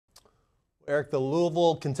Eric, the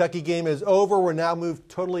Louisville-Kentucky game is over. We're now moved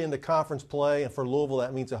totally into conference play, and for Louisville,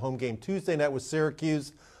 that means a home game Tuesday night with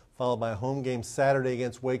Syracuse, followed by a home game Saturday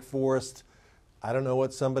against Wake Forest. I don't know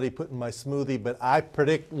what somebody put in my smoothie, but I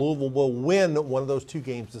predict Louisville will win one of those two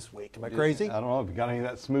games this week. Am I crazy? I don't know if you got any of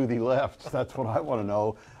that smoothie left. That's what I want to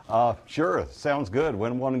know. Sure, sounds good.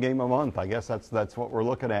 Win one game a month. I guess that's what we're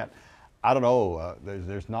looking at. I don't know.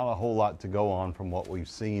 There's not a whole lot to go on from what we've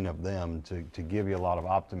seen of them to give you a lot of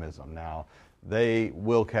optimism. Now, they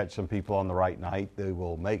will catch some people on the right night. They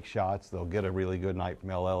will make shots. They'll get a really good night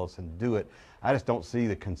from L. Ellis and do it. I just don't see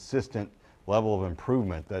the consistent level of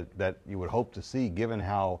improvement that you would hope to see given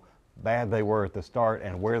how bad they were at the start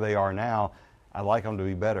and where they are now. I'd like them to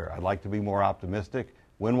be better. I'd like to be more optimistic.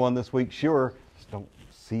 Win one this week, sure. Just don't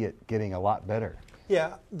see it getting a lot better.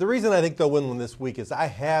 Yeah, the reason I think they'll win one this week is I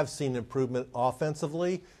have seen improvement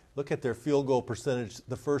offensively. Look at their field goal percentage.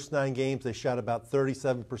 The first 9 games, they shot about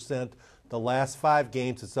 37%. The last 5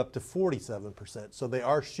 games, it's up to 47%. So they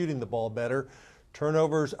are shooting the ball better.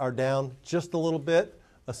 Turnovers are down just a little bit.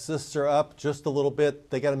 Assists are up just a little bit.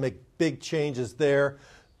 They got to make big changes there.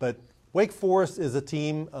 But Wake Forest is a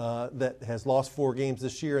team that has lost 4 games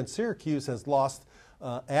this year, and Syracuse has lost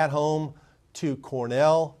at home to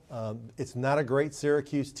Cornell. It's not a great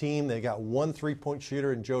Syracuse team. They got 1 3-point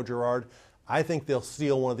shooter in Joe Girard. I think they'll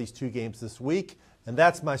steal one of these 2 games this week, and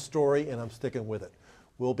that's my story, and I'm sticking with it.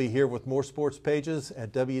 We'll be here with more sports pages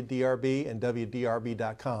at WDRB and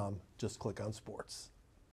WDRB.com. Just click on sports.